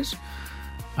Padres.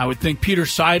 I would think Peter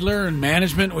Seidler and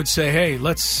management would say, hey,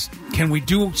 can we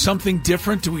do something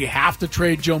different? Do we have to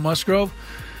trade Joe Musgrove?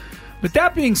 But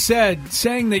that being said,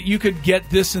 saying that you could get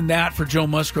this and that for Joe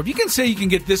Musgrove, you can say you can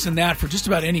get this and that for just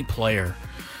about any player.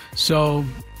 So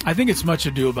I think it's much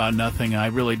ado about nothing. I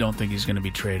really don't think he's going to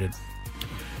be traded.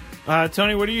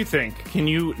 Tony, what do you think? Can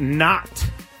you not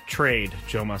trade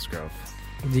Joe Musgrove?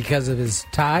 Because of his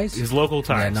ties? His local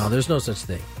ties. Yeah, no, there's no such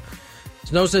thing.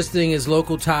 There's no such thing as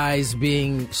local ties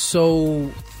being so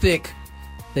thick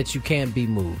that you can't be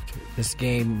moved. This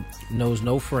game knows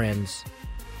no friends,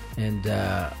 and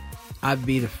I'd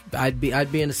be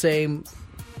in the same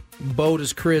boat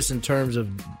as Chris in terms of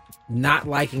not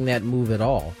liking that move at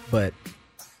all. But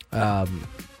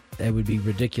it would be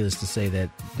ridiculous to say that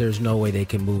there's no way they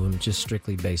can move him just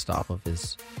strictly based off of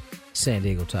his San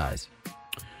Diego ties.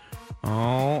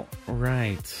 All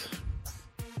right.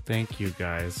 Thank you,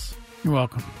 guys. You're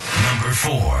welcome. Number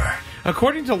 4.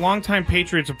 According to longtime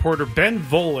Patriots reporter Ben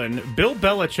Volen, Bill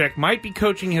Belichick might be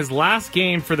coaching his last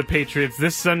game for the Patriots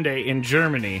this Sunday in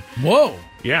Germany. Whoa.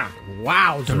 Yeah.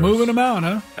 Wow. They're moving him out,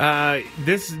 huh?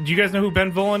 Do you guys know who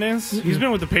Ben Volen is? Mm-hmm. He's been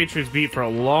with the Patriots beat for a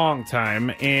long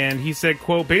time, and he said,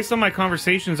 quote, based on my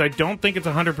conversations, I don't think it's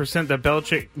 100% that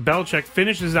Belichick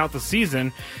finishes out the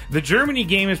season. The Germany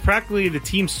game is practically the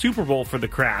team's Super Bowl for the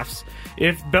Crafts.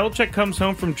 If Belichick comes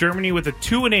home from Germany with a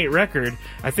 2-8 record,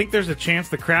 I think there's a chance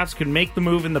the Crafts could make the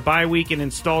move in the bye week and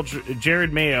install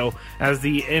Jared Mayo as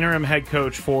the interim head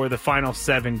coach for the final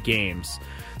 7 games.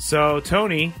 So,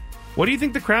 Tony, what do you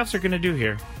think the Crafts are going to do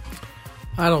here?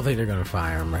 I don't think they're going to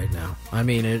fire him right now. I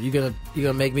mean, you're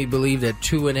gonna make me believe that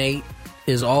 2-8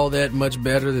 is all that much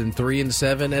better than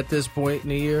 3-7 at this point in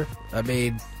the year. I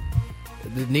mean,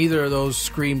 neither of those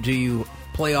scream to you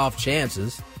playoff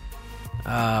chances.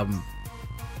 Why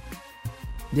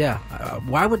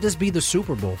would this be the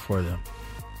Super Bowl for them?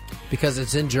 Because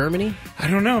it's in Germany? I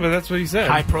don't know, but that's what he said.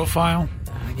 High profile,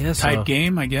 I guess. Type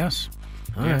game, I guess.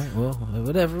 All right, well,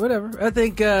 whatever. I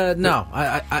think, no.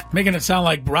 I making it sound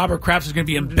like Robert Kraft is going to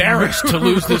be embarrassed to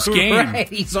lose this game. Right,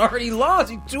 he's already lost.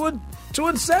 He's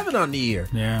 2-7 on the year.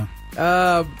 Yeah.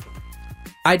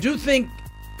 I do think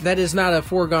that is not a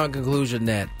foregone conclusion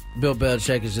that Bill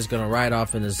Belichick is just going to ride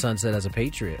off in the sunset as a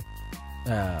Patriot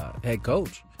head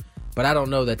coach. But I don't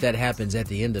know that happens at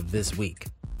the end of this week.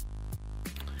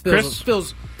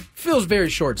 Feels very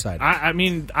short-sighted. I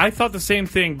mean, I thought the same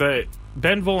thing, but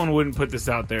Ben Volen wouldn't put this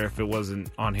out there if it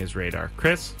wasn't on his radar.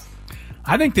 Chris?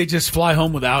 I think they just fly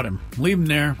home without him. Leave him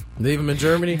there. Leave him in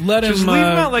Germany? Let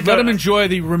him enjoy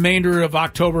the remainder of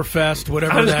Oktoberfest,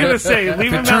 whatever that is. I was going to say,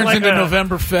 leave him turns into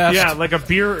Novemberfest. Yeah, like a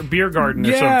beer garden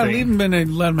or something. Yeah, leave him in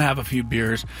and let him have a few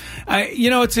beers.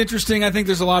 It's interesting. I think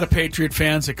there's a lot of Patriot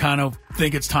fans that kind of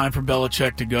think it's time for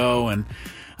Belichick to go, and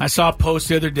I saw a post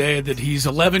the other day that he's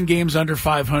 11 games under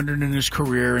 500 in his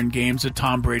career in games that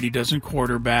Tom Brady doesn't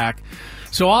quarterback.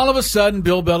 So all of a sudden,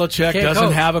 Bill Belichick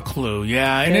doesn't have a clue.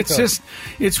 Yeah, and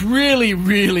it's really,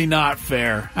 really not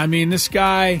fair. I mean, this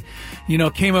guy,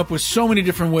 came up with so many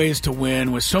different ways to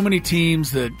win with so many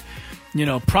teams that,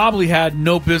 probably had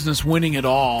no business winning at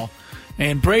all.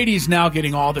 And Brady's now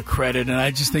getting all the credit, and I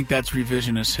just think that's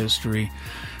revisionist history.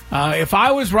 If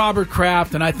I was Robert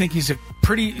Kraft, and I think he's a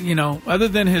pretty, other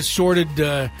than his sordid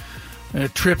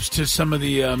trips to some of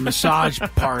the massage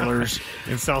parlors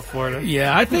in South Florida.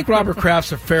 Yeah, I think Robert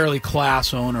Kraft's a fairly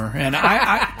class owner, and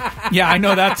I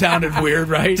know that sounded weird,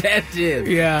 right? That did.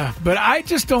 Yeah, but I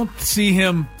just don't see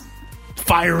him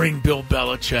firing Bill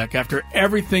Belichick after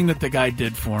everything that the guy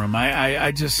did for him.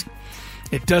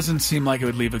 It doesn't seem like it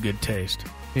would leave a good taste.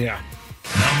 Yeah.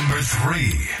 Number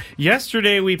 3.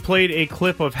 Yesterday, we played a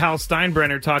clip of Hal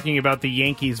Steinbrenner talking about the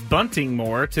Yankees bunting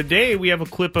more. Today, we have a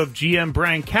clip of GM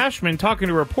Brian Cashman talking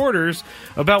to reporters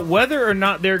about whether or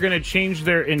not they're going to change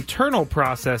their internal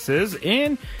processes,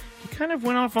 and he kind of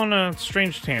went off on a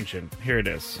strange tangent. Here it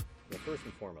is. First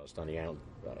and foremost, on the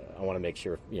I want to make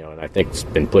sure, and I think it's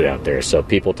been put out there. So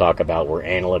people talk about we're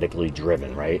analytically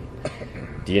driven, right?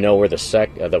 Do you know we're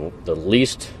the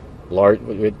least large?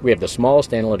 We have the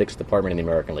smallest analytics department in the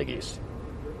American League East.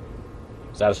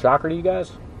 Is that a shocker to you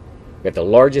guys? We have the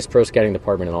largest pro scouting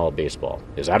department in all of baseball.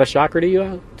 Is that a shocker to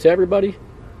you, to everybody?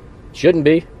 Shouldn't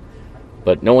be,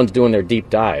 but no one's doing their deep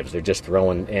dives. They're just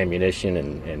throwing ammunition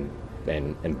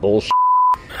and bullshit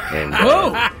and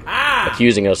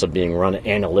accusing us of being run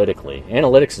analytically.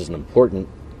 Analytics is an important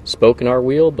spoke in our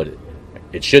wheel, but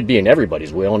it should be in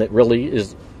everybody's wheel, and it really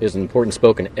is an important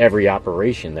spoke in every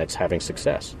operation that's having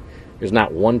success. There's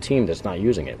not one team that's not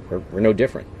using it. We're no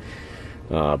different.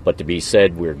 But to be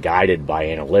said we're guided by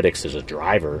analytics as a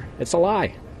driver, it's a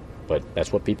lie. But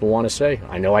that's what people want to say.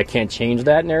 I know I can't change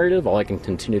that narrative. All I can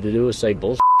continue to do is say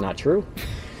bullshit, not true.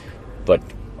 But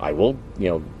I will,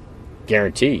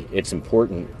 guarantee it's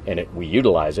important, and we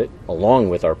utilize it along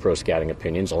with our pro scouting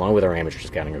opinions, along with our amateur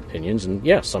scouting opinions. And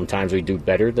yeah, sometimes we do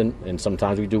better and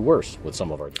sometimes we do worse with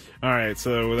some of our. All right,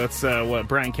 so that's what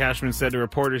Brian Cashman said to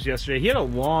reporters yesterday. He had a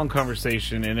long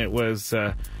conversation, and it was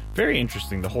very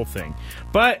interesting, the whole thing.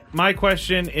 But my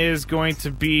question is going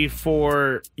to be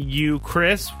for you,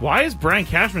 Chris. Why is Brian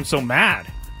Cashman so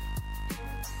mad?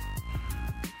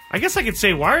 I guess I could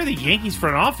say, why are the Yankees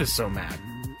front office so mad?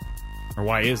 Or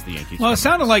why is the Yankees? Well, it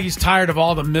sounded like he's tired of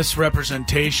all the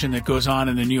misrepresentation that goes on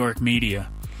in the New York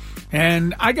media.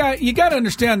 And you got to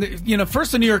understand that,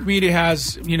 first the New York media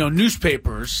has,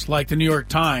 newspapers like the New York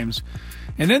Times,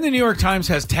 and then the New York Times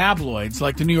has tabloids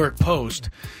like the New York Post.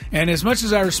 And as much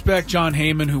as I respect John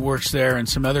Heyman, who works there, and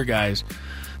some other guys,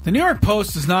 the New York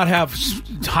Post does not have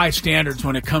high standards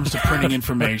when it comes to printing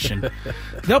information.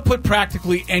 They'll put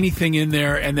practically anything in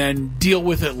there and then deal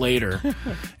with it later.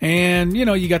 And,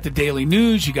 you got the Daily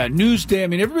News, you got Newsday. I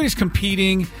mean, everybody's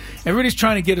competing. Everybody's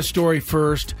trying to get a story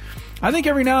first. I think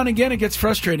every now and again it gets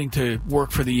frustrating to work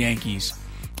for the Yankees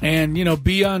and,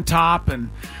 be on top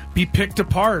and be picked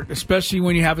apart, especially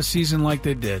when you have a season like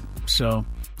they did. So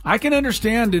I can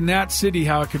understand in that city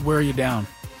how it could wear you down.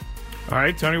 All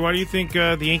right, Tony, why do you think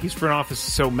the Yankees front office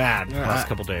is so mad the last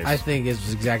couple days? I think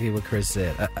it's exactly what Chris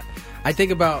said. I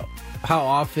think about how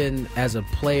often, as a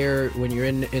player, when you're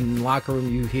in the locker room,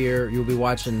 you'll be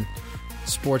watching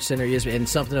SportsCenter, and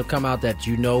something will come out that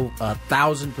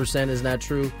 1,000% is not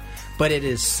true, but it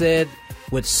is said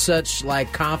with such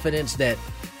confidence that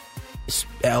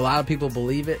a lot of people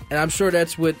believe it, and I'm sure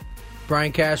that's what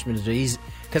Brian Cashman is doing.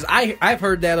 Because I've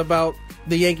heard that about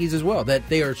the Yankees as well, that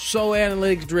they are so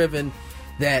analytics driven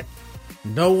that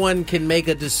no one can make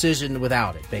a decision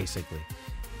without it, basically.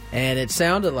 And it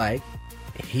sounded like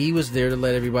he was there to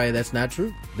let everybody, that's not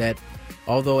true. That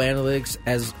although analytics,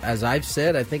 as I've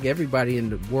said, I think everybody in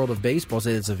the world of baseball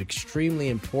says it's an extremely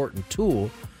important tool,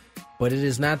 but it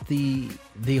is not the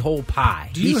whole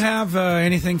pie. Do you have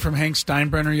anything from Hank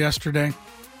Steinbrenner yesterday?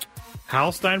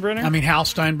 Hal Steinbrenner? Hal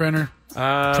Steinbrenner.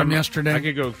 From yesterday? I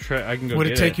can go. Would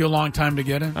it take you a long time to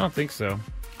get it? I don't think so.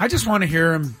 I just want to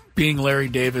hear him being Larry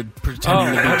David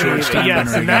pretending to be George Steinbrenner.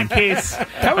 Yes, in that case,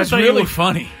 that was really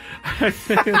funny.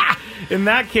 In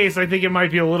that case, I think it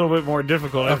might be a little bit more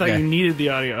difficult. I thought you needed the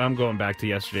audio. I'm going back to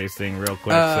yesterday's thing real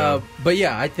quick. But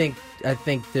yeah, I think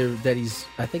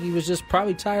he was just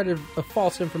probably tired of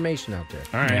false information out there.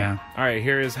 All right, All right.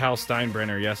 Here is Hal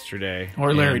Steinbrenner yesterday,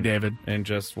 or Larry David. In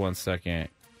just 1 second.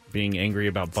 Being angry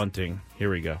about bunting. Here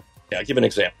we go. Yeah, I'll give an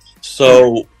example.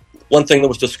 So one thing that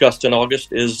was discussed in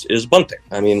August is bunting.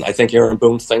 I think Aaron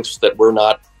Boone thinks that we're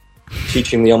not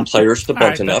teaching the young players to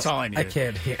bunt enough. That's all I need. I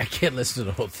can't listen to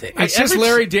the whole thing. It's just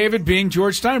Larry David being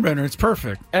George Steinbrenner. It's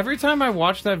perfect. Every time I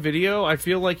watch that video, I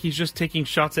feel like he's just taking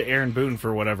shots at Aaron Boone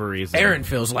for whatever reason. Aaron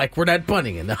feels like we're not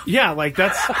bunting enough. Yeah,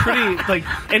 that's pretty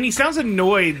and he sounds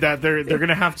annoyed that they're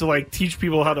gonna have to teach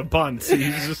people how to bunt.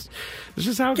 It's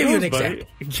just how it goes. Give you an example.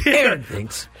 Yeah. Aaron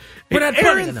thinks we're not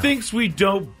bunting enough. Thinks we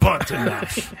don't bunt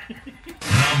enough.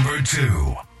 Number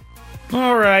 2.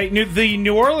 All right. The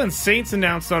New Orleans Saints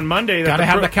announced on Monday that gotta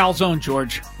have the calzone,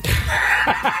 George.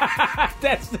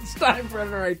 That's the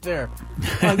Steinbrenner right there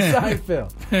on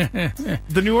Seinfeld.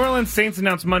 The New Orleans Saints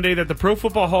announced Monday that the Pro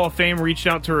Football Hall of Fame reached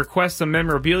out to request some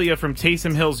memorabilia from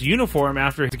Taysom Hill's uniform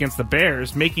after his against the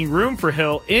Bears, making room for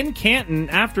Hill in Canton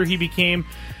after he became.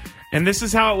 And this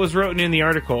is how it was written in the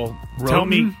article. Tell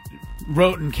me.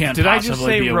 Roten can't Did I possibly just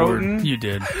say be a Roten? word. You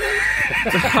did.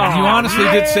 You honestly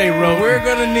did say Roten. We're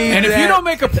going to need And that. if you don't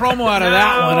make a promo out of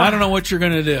that one, I don't know what you're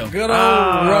going to do. Good old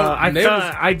Roten. It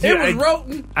was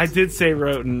Roten. I did say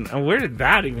Roten. Where did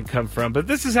that even come from? But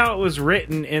this is how it was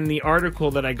written in the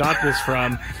article that I got this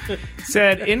from. It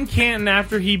said, in Canton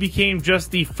after he became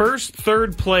just the first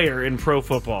third player in pro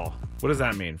football. What does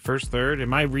that mean? First third?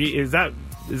 Is that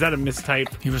a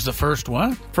mistype? He was the first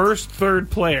what? First third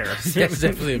player. That's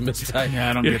definitely a mistype. Yeah,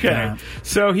 I don't get that.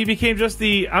 So he became just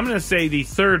the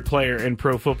third player in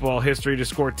pro football history to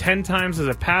score 10 times as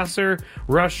a passer,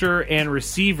 rusher, and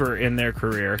receiver in their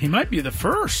career. He might be the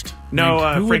first.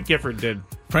 No, Frank Gifford did.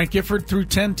 Frank Gifford threw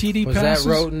 10 TD Was passes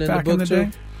that Roten in back the book in the too?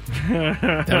 day?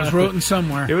 That was Roten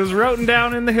somewhere. It was Roten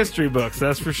down in the history books,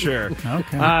 that's for sure.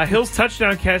 Okay. Hill's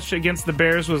touchdown catch against the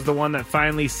Bears was the one that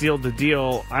finally sealed the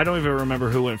deal. I don't even remember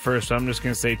who went first, so I'm just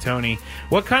going to say Tony.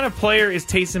 What kind of player is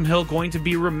Taysom Hill going to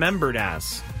be remembered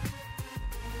as?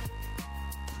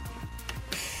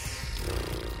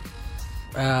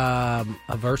 A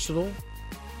versatile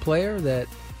player that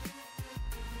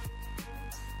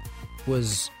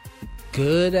was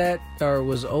good at, or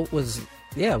was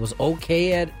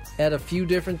okay at a few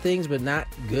different things, but not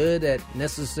good at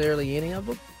necessarily any of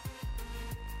them.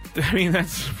 I mean,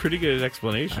 that's a pretty good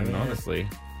explanation, honestly.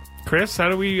 Chris, how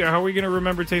are we going to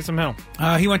remember Taysom Hill?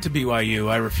 He went to BYU.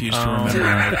 I refuse to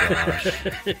remember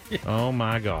him. Oh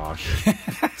my gosh.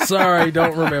 Sorry,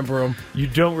 don't remember him. You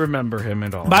don't remember him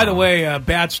at all. By the way, a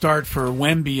bad start for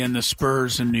Wemby and the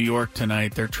Spurs in New York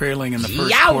tonight. They're trailing in the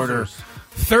first quarter,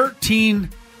 13-0.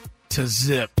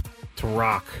 To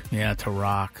rock. Yeah, to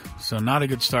rock. So not a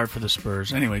good start for the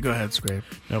Spurs. Anyway, go ahead, Scrape.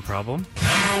 No problem.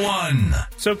 Number one.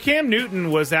 So Cam Newton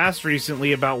was asked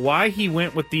recently about why he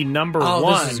went with the number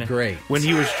one this is great. when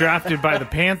he was drafted by the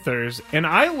Panthers. And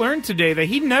I learned today that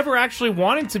he never actually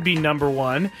wanted to be number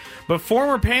one, but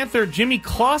former Panther Jimmy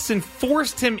Clausen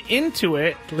forced him into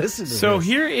it. Listen to So this.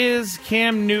 here is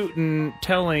Cam Newton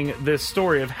telling this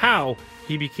story of how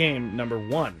he became number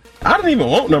one. I didn't even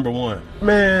want number one.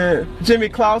 Man, Jimmy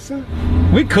Clausen,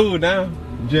 we cool now.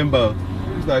 Jimbo.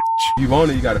 He's like, you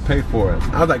want it, you got to pay for it.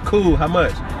 I was like, cool, how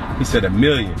much? He said $1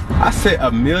 million. I said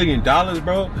 $1 million,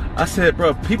 bro? I said,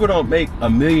 bro, people don't make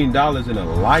 $1 million in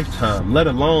a lifetime, let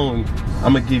alone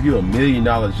I'm going to give you $1 million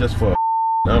just for a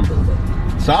number, bro.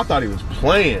 So I thought he was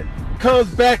playing.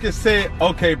 Comes back and said,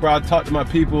 okay, bro, I talked to my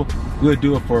people. We'll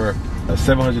do it for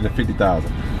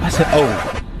 $750,000. I said,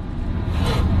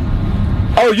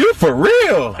 Oh, you for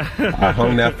real? I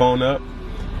hung that phone up.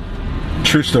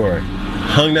 True story.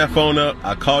 Hung that phone up.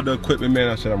 I called the equipment man.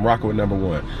 I said, I'm rocking with number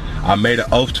one. I made an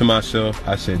oath to myself.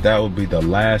 I said, that will be the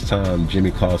last time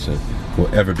Jimmy Clausen will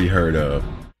ever be heard of.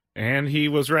 And he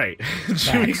was right.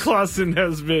 Jimmy Clausen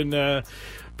has been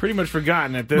pretty much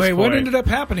forgotten at this point. Wait, what ended up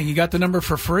happening? He got the number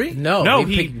for free? No,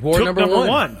 he wore took number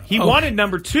one. He wanted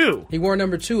number two. He wore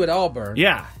number 2 at Auburn.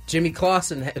 Yeah. Jimmy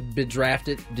Clausen had been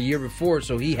drafted the year before,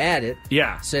 so he had it.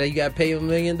 Yeah. Said you got to pay him $1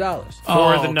 million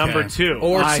for the number 2,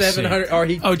 or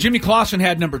 $700. Or Jimmy Clausen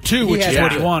had number 2, which is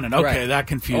what he wanted. Okay, right. That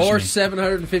confused or me.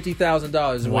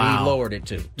 $750,000 is what he lowered it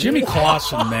to. Jimmy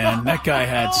Clausen, man, that guy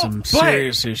had some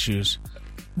serious issues.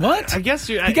 What? I guess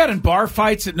he got in bar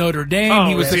fights at Notre Dame.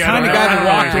 He was the kind of guy that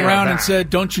walked around and said,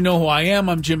 "Don't you know who I am?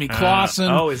 I'm Jimmy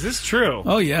Clausen." Is this true?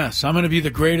 Oh yes, I'm going to be the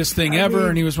greatest thing ever.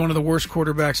 And he was one of the worst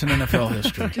quarterbacks in NFL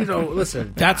history.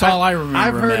 Listen, that's all I remember.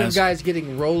 I've heard him of as. guys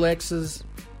getting Rolexes.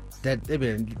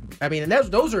 And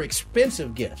those are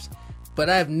expensive gifts. But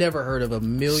I've never heard of $1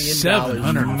 million.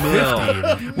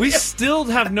 $750,000. We still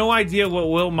have no idea what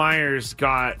Will Myers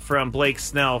got from Blake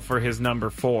Snell for his number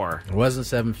 4. It wasn't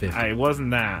 $750. It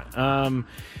wasn't that.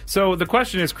 So the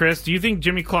question is, Chris, do you think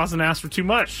Jimmy Clausen asked for too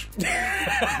much?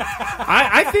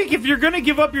 I think if you're going to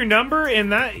give up your number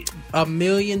and that $1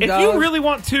 million, if you really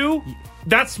want to,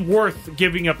 that's worth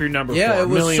giving up your number for. Yeah, it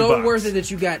was so $1,000,000. worth it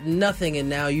that you got nothing, and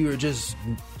now you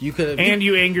could have. And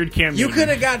you angered Cam You Newton. could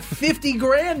have got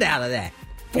 $50,000 out of that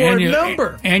for a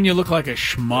number. And you look like a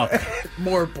schmuck.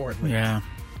 More importantly, yeah.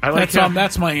 I like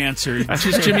that's my answer.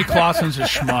 Just Jimmy Clausen's a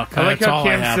schmuck. I like that's how all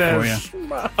Cam I have says, for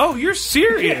you. Oh, you're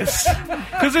serious?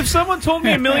 Because if someone told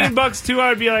me $1 million too,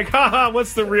 I'd be like, haha,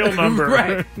 what's the real number?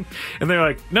 Right. And they're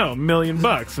like, no, $1 million.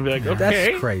 I'd be like, okay.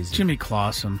 That's crazy. Jimmy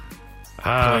Clausen.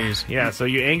 Please. Yeah, so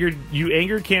you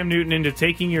angered Cam Newton into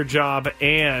taking your job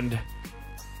and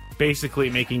basically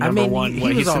making number one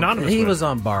what he's synonymous with. He was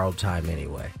on borrowed time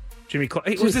anyway. Jimmy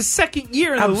Clausen. It was his second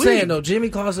year in the league. I'm saying, though, Jimmy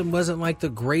Clausen wasn't like the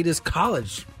greatest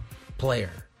college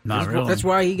player. Not really. That's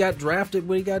why he got drafted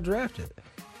when he got drafted.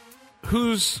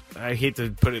 I hate to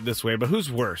put it this way, but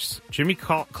who's worse, Jimmy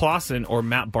Clausen or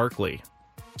Matt Barkley?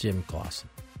 Jimmy Clausen.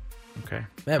 Okay.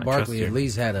 Matt Barkley at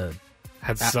least had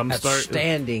some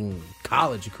outstanding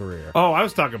college career. Oh, I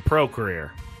was talking pro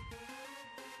career.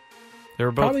 They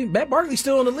were both. Probably Matt Barkley's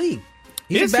still in the league.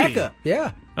 He's a backup.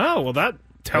 Yeah. Oh, well, that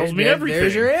tells me everything.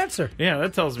 There's your answer. Yeah,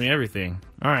 that tells me everything.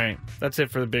 All right, that's it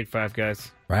for the Big Five,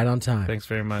 guys. Right on time. Thanks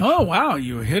very much. Oh wow,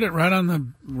 you hit it right on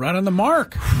the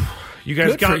mark. You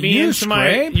guys got me into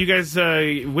Scrape. you guys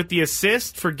with the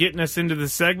assist for getting us into the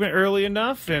segment early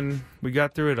enough, and we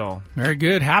got through it all. Very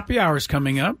good. Happy hour's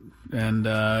coming up, and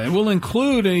it will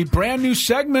include a brand new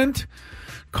segment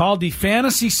called the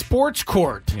Fantasy Sports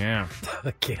Court. Yeah.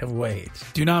 I can't wait.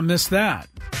 Do not miss that,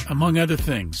 among other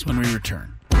things, when we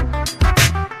return.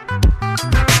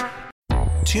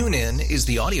 TuneIn is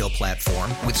the audio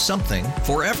platform with something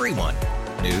for everyone.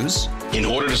 News. In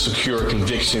order to secure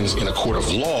convictions in a court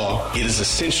of law, it is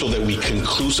essential that we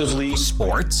conclusively.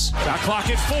 Sports. Shot clock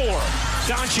at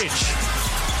 4.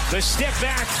 Doncic. The step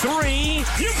back 3.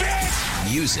 You bet.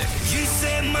 Music. You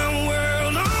set my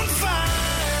world on fire.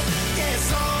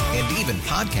 Yes, and even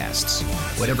podcasts.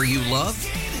 Whatever you love,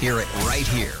 hear it right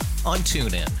here on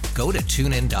TuneIn. Go to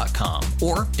TuneIn.com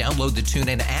or download the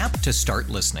TuneIn app to start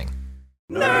listening.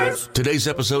 Nerds. Today's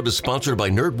episode is sponsored by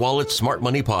NerdWallet's Smart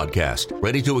Money Podcast.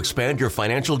 Ready to expand your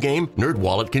financial game?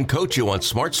 NerdWallet can coach you on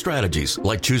smart strategies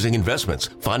like choosing investments,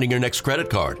 finding your next credit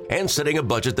card, and setting a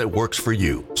budget that works for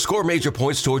you. Score major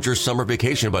points towards your summer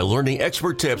vacation by learning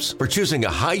expert tips for choosing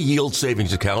a high-yield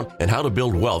savings account and how to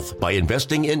build wealth by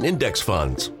investing in index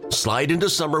funds. Slide into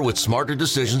summer with smarter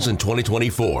decisions in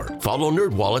 2024. Follow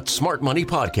NerdWallet's Smart Money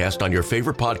Podcast on your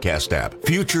favorite podcast app.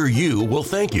 Future you will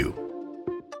thank you.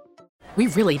 We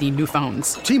really need new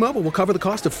phones. T-Mobile will cover the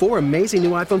cost of 4 amazing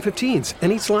new iPhone 15s,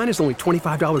 and each line is only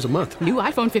 $25 a month. New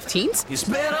iPhone 15s? It's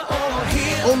better over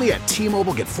here. Only at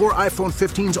T-Mobile, get 4 iPhone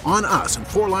 15s on us and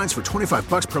 4 lines for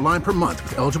 $25 per line per month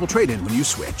with eligible trade-in when you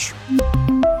switch.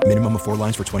 Minimum of 4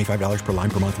 lines for $25 per line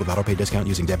per month with autopay discount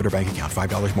using debit or bank account.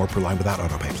 $5 more per line without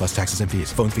autopay, plus taxes and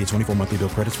fees. Phone fee at 24 monthly bill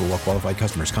credits for well-qualified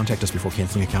customers. Contact us before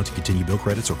canceling account to continue bill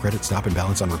credits or credit stop and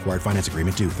balance on required finance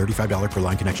agreement due. $35 per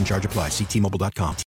line connection charge applies. See T-Mobile.com.